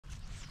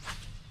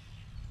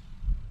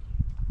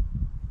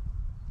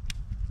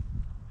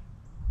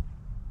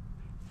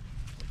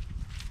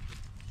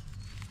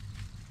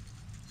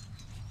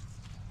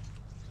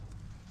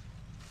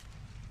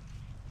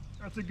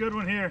That's a good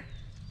one here.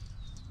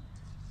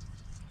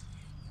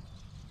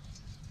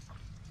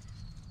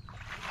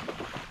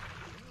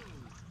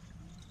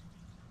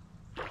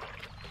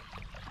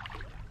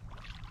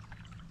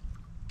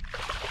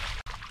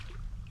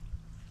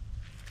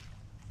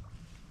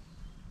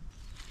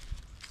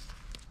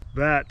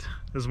 That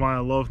is why I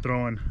love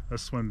throwing a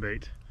swim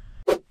bait.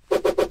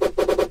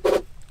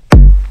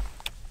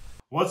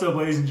 What's up,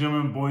 ladies and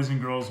gentlemen, boys and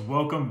girls?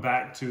 Welcome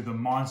back to the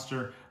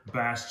Monster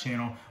Bass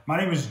channel. My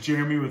name is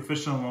Jeremy with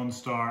Fishing on Lone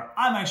Star.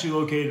 I'm actually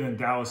located in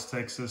Dallas,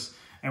 Texas,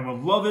 and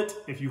would love it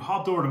if you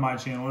hopped over to my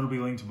channel. It'll be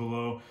linked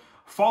below.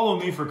 Follow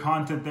me for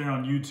content there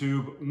on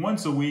YouTube.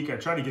 Once a week, I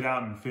try to get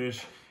out and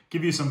fish,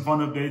 give you some fun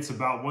updates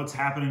about what's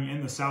happening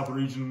in the South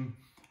region,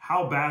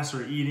 how bass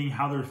are eating,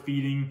 how they're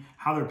feeding,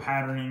 how they're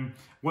patterning,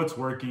 what's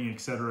working,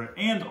 etc.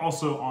 And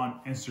also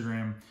on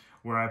Instagram,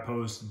 where I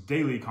post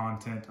daily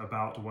content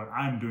about what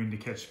I'm doing to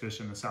catch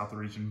fish in the South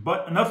region.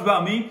 But enough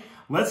about me.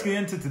 Let's get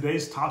into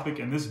today's topic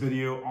in this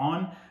video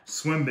on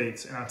swim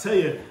baits. And I'll tell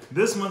you,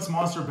 this month's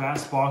Monster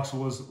Bass box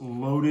was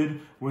loaded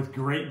with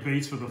great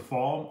baits for the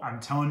fall. I'm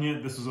telling you,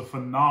 this was a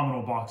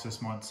phenomenal box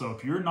this month. So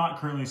if you're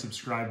not currently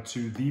subscribed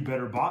to the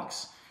better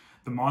box,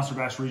 the Monster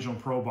Bass Regional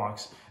Pro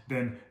box,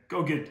 then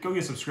go get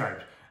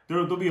subscribed.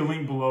 There'll be a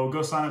link below.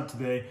 Go sign up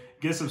today,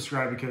 get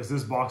subscribed, because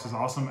this box is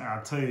awesome. And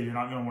I'll tell you, you're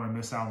not gonna wanna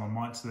miss out on the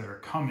months that are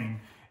coming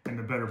in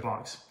the better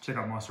box. Check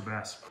out Monster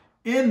Bass.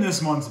 In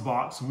this month's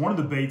box, one of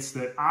the baits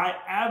that I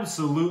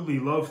absolutely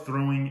love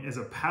throwing is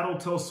a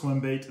paddletail swim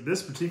bait.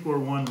 This particular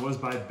one was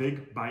by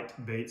Big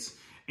Bite Baits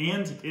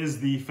and is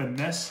the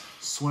Finesse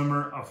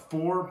Swimmer, a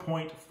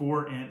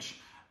 4.4-inch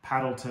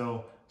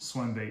paddletail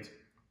swim bait.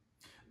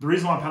 The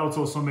reason why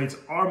paddletail swim baits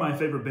are my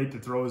favorite bait to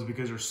throw is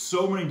because there's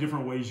so many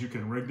different ways you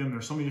can rig them.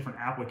 There's so many different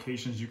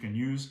applications you can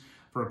use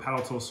for a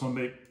paddletail swim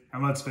bait.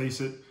 And let's face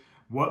it,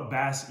 what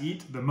bass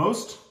eat the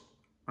most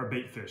are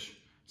bait fish.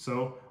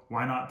 So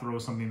why not throw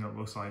something that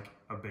looks like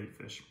a bait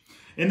fish?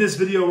 In this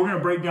video, we're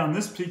gonna break down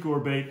this particular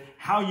bait,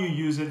 how you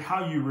use it,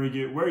 how you rig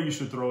it, where you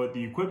should throw it,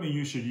 the equipment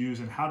you should use,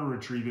 and how to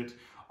retrieve it,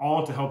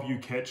 all to help you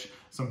catch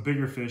some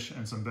bigger fish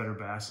and some better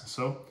bass.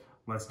 So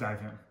let's dive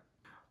in.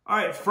 All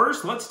right,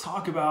 first let's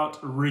talk about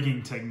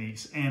rigging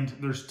techniques. And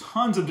there's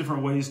tons of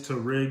different ways to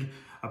rig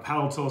a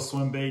paddletail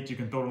swim bait. You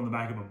can throw it on the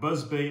back of a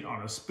buzz bait,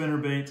 on a spinner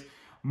bait,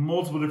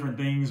 multiple different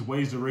things,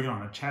 ways to rig it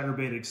on a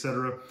chatterbait,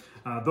 etc.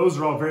 Those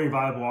are all very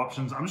viable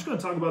options. I'm just gonna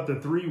talk about the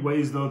 3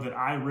 ways though that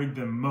I rig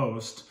them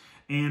most.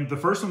 And the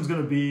first one's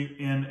gonna be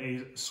in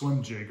a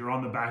swim jig, or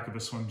on the back of a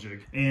swim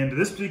jig. And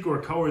this particular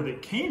color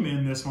that came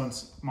in this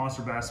month's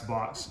Monster Bass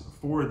box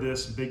for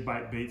this Big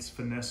Bite Baits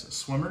Finesse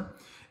Swimmer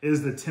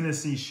is the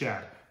Tennessee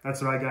Shad. That's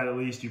what I got, at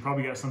least. You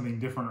probably got something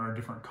different or a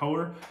different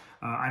color.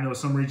 I know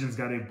some regions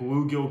got a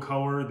bluegill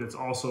color that's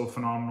also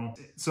phenomenal.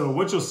 So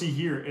what you'll see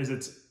here is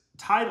it's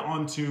tied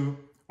onto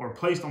or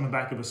placed on the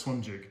back of a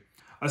swim jig.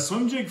 A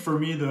swim jig for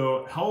me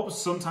though helps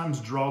sometimes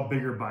draw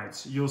bigger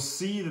bites. You'll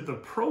see that the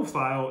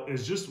profile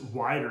is just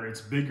wider,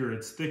 it's bigger,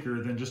 it's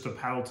thicker than just a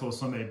paddletail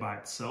swim bait by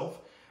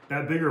itself.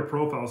 That bigger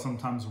profile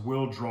sometimes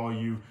will draw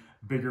you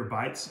bigger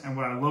bites. And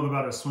what I love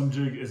about a swim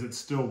jig is it's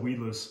still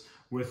weedless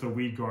with a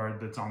weed guard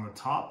that's on the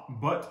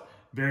top, but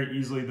very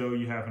easily though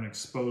you have an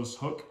exposed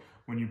hook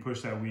when you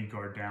push that weed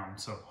guard down.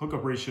 So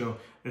hookup ratio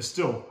is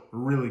still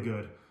really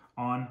good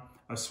on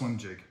a swim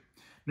jig.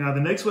 Now the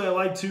next way I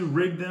like to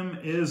rig them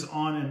is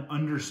on an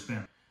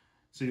underspin.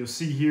 So you'll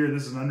see here,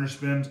 this is an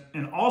underspin,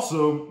 and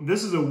also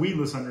this is a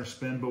weedless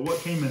underspin, but what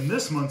came in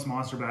this month's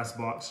Monster Bass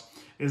box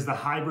is the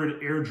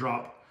hybrid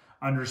airdrop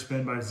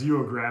underspin by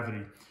Zero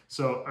Gravity.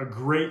 So a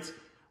great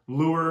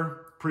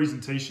lure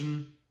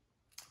presentation,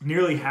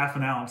 nearly ½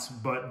 an ounce,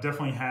 but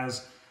definitely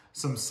has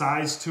some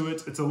size to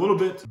it. It's a little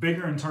bit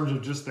bigger in terms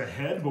of just the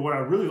head, but what I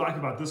really like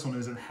about this one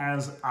is it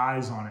has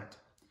eyes on it.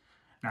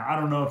 Now, I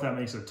don't know if that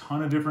makes a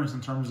ton of difference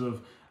in terms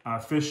of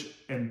fish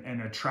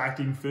and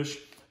attracting fish,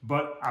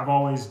 but I've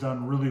always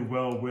done really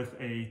well with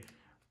an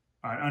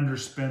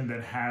underspin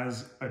that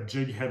has a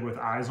jig head with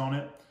eyes on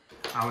it.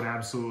 I would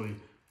absolutely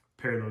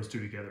pair those two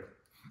together.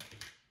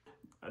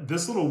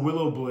 This little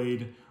willow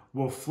blade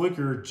will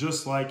flicker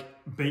just like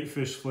bait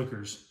fish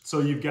flickers.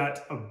 So you've got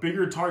a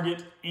bigger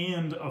target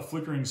and a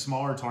flickering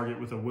smaller target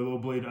with a willow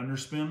blade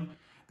underspin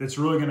that's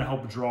really gonna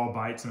help draw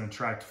bites and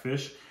attract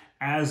fish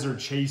as they're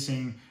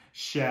chasing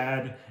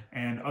shad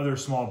and other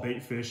small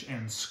bait fish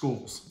and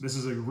schools. This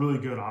is a really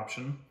good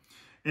option.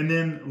 And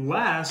then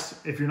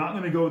last, if you're not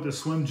gonna go with a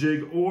swim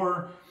jig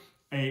or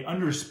a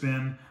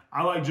underspin,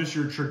 I like just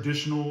your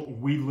traditional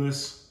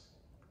weedless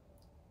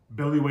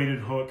belly weighted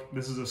hook.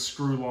 This is a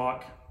screw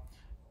lock.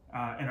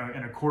 In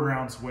a ½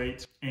 ounce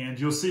weight. And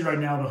you'll see right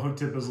now the hook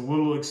tip is a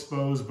little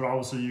exposed, but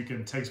also you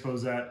can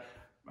expose that,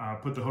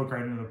 put the hook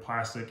right into the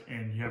plastic,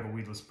 and you have a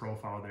weedless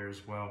profile there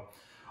as well.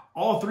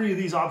 All 3 of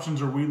these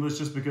options are weedless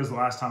just because the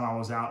last time I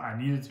was out, I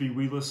needed to be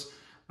weedless.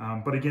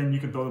 But again, you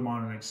can throw them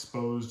on an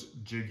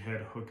exposed jig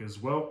head hook as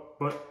well.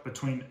 But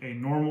between a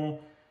normal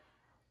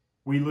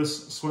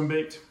weedless swim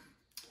bait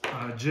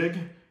jig,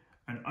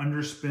 an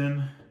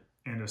underspin,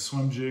 and a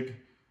swim jig,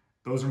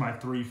 those are my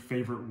 3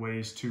 favorite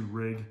ways to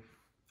rig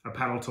a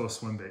paddletail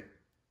swim bait.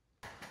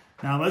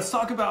 Now let's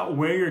talk about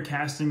where you're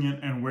casting it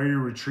and where you're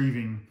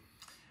retrieving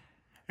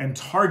and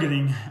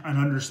targeting an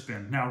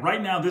underspin. Now,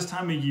 right now, this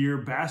time of year,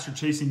 bass are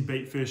chasing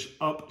bait fish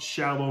up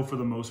shallow for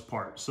the most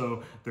part.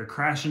 So they're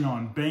crashing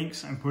on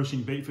banks and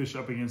pushing bait fish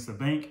up against the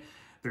bank.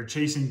 They're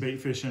chasing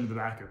bait fish into the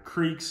back of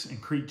creeks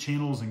and creek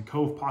channels and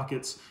cove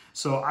pockets.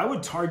 So I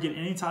would target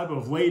any type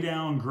of lay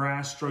down,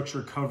 grass,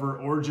 structure, cover,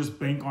 or just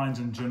bank lines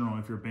in general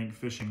if you're bank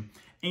fishing.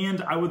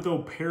 And I would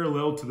throw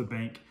parallel to the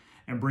bank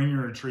and bring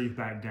your retrieve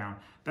back down.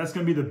 That's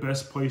gonna be the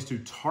best place to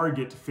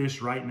target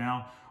fish right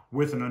now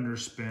with an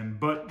underspin.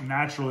 But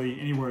naturally,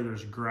 anywhere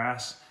there's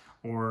grass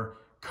or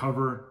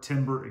cover,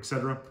 timber,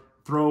 etc.,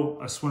 throw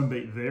a swim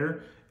bait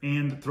there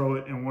and throw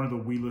it in one of the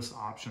weedless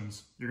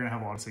options. You're gonna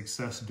have a lot of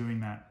success doing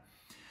that.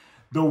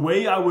 The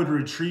way I would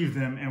retrieve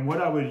them and what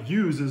I would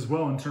use as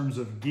well in terms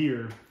of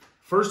gear,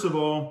 first of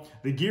all,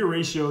 the gear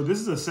ratio, this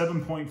is a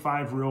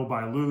 7.5 reel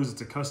by Lew's.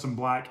 It's a custom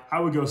black. I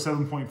would go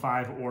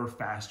 7.5 or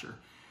faster.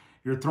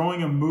 You're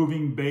throwing a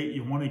moving bait,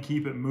 you want to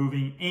keep it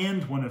moving,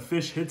 and when a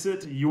fish hits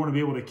it, you want to be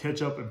able to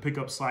catch up and pick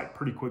up slack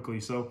pretty quickly.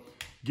 So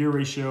gear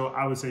ratio,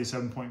 I would say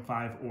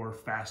 7.5 or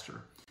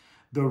faster.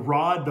 The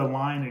rod, the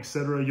line,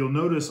 etc., you'll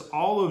notice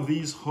all of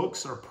these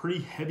hooks are pretty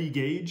heavy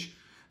gauge,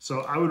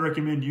 so I would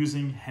recommend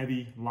using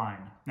heavy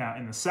line. Now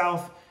in the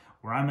South,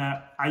 where I'm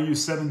at, I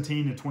use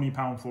 17 to 20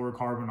 pound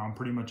fluorocarbon on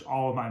pretty much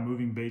all of my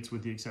moving baits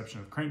with the exception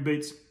of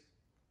crankbaits.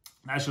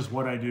 That's just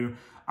what I do.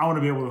 I want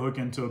to be able to hook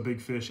into a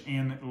big fish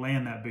and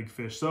land that big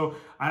fish. So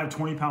I have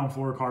 20 pound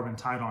fluorocarbon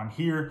tied on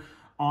here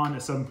on a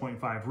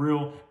 7.5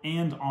 reel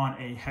and on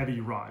a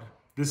heavy rod.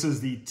 This is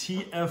the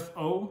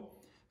TFO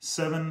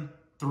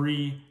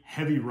 7.3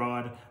 heavy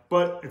rod,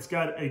 but it's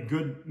got a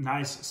good,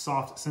 nice,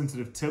 soft,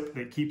 sensitive tip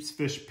that keeps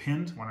fish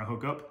pinned when I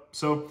hook up.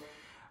 So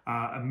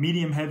a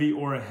medium heavy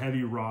or a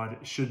heavy rod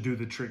should do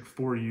the trick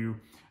for you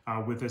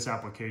with this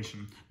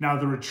application. Now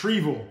the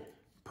retrieval,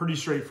 pretty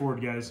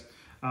straightforward, guys.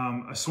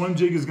 A swim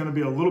jig is going to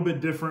be a little bit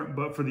different,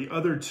 but for the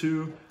other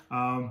two,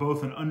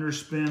 both an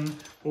underspin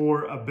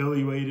or a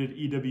belly weighted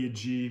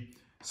EWG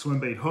swim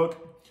bait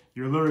hook,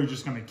 you're literally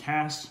just going to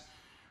cast.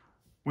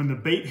 When the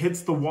bait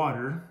hits the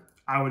water,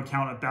 I would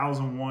count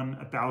 1,001,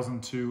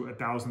 1,002,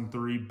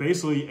 1,003,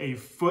 basically a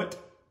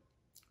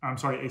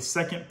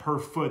second per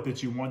foot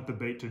that you want the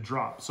bait to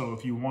drop. So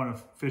if you want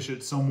to fish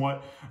it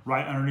somewhat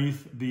right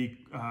underneath the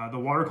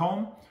water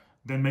column,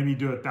 then maybe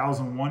do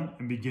 1,001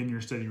 and begin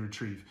your steady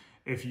retrieve.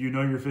 If you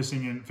know you're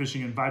fishing in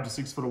 5 to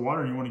 6 foot of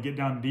water and you want to get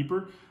down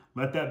deeper,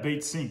 let that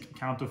bait sink,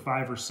 count to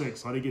 5 or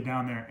 6, let it get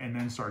down there, and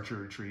then start your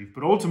retrieve.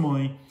 But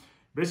ultimately,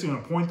 basically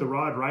going to point the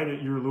rod right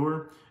at your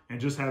lure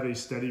and just have a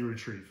steady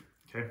retrieve,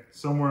 okay?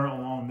 Somewhere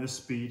along this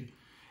speed.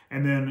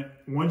 And then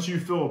once you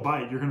feel a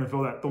bite, you're going to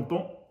feel that thump,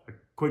 thump, a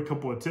quick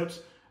couple of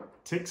ticks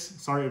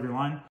of your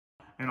line,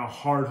 and a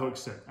hard hook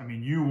set. I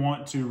mean, you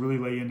want to really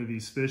lay into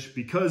these fish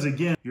because,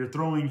 again, you're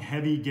throwing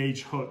heavy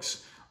gauge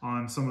hooks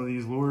on some of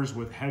these lures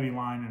with heavy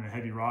line and a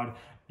heavy rod.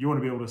 You want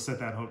to be able to set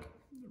that hook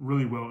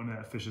really well into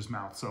that fish's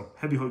mouth. So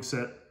heavy hook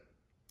set,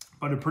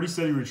 but a pretty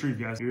steady retrieve,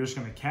 guys. You're just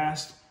going to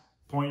cast,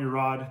 point your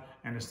rod,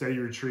 and a steady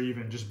retrieve,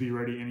 and just be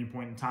ready at any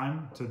point in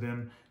time to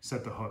then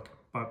set the hook.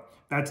 But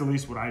that's at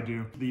least what I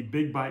do. The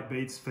Big Bite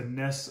Baits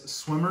Finesse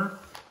Swimmer,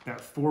 that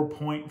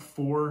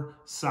 4.4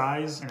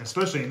 size, and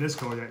especially in this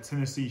color, that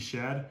Tennessee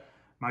Shad,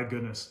 my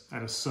goodness,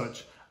 that is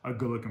such a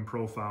good looking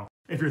profile.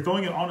 If you're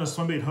throwing it on a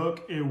swim bait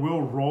hook, it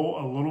will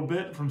roll a little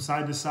bit from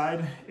side to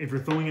side. If you're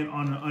throwing it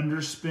on an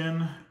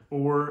underspin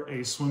or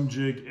a swim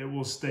jig, it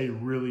will stay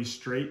really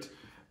straight.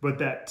 But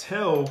that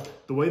tail,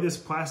 the way this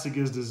plastic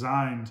is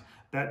designed,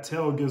 that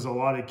tail gives a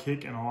lot of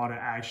kick and a lot of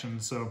action.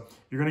 So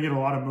you're gonna get a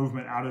lot of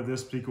movement out of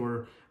this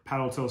particular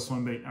paddle tail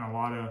swim bait and a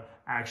lot of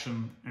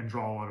action and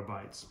draw a lot of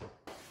bites.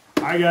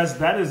 All right, guys,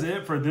 that is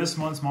it for this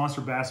month's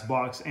Monster Bass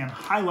box and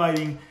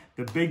highlighting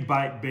the Big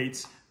Bite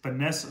Baits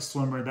Finesse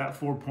Swimmer, that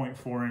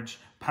 4.4 inch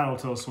paddle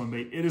tail swim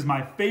bait. It is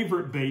my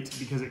favorite bait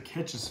because it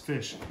catches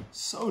fish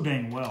so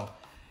dang well.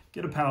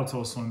 Get a paddle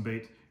tail swim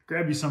bait,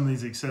 grab you some of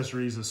these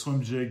accessories, a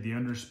swim jig, the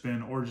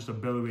underspin, or just a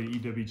belly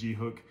weight EWG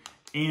hook,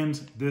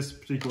 and this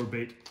particular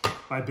bait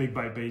by Big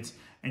Bite Baits,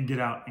 and get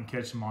out and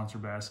catch some monster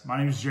bass. My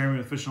name is Jeremy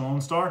with Fishing Lone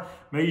Star.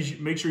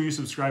 Make sure you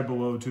subscribe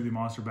below to the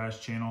Monster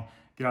Bass channel.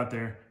 Get out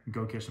there and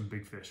go catch some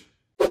big fish.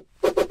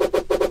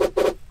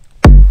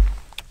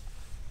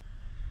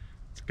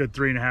 Good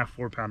 3.5,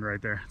 4 pounder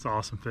right there. It's an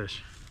awesome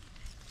fish.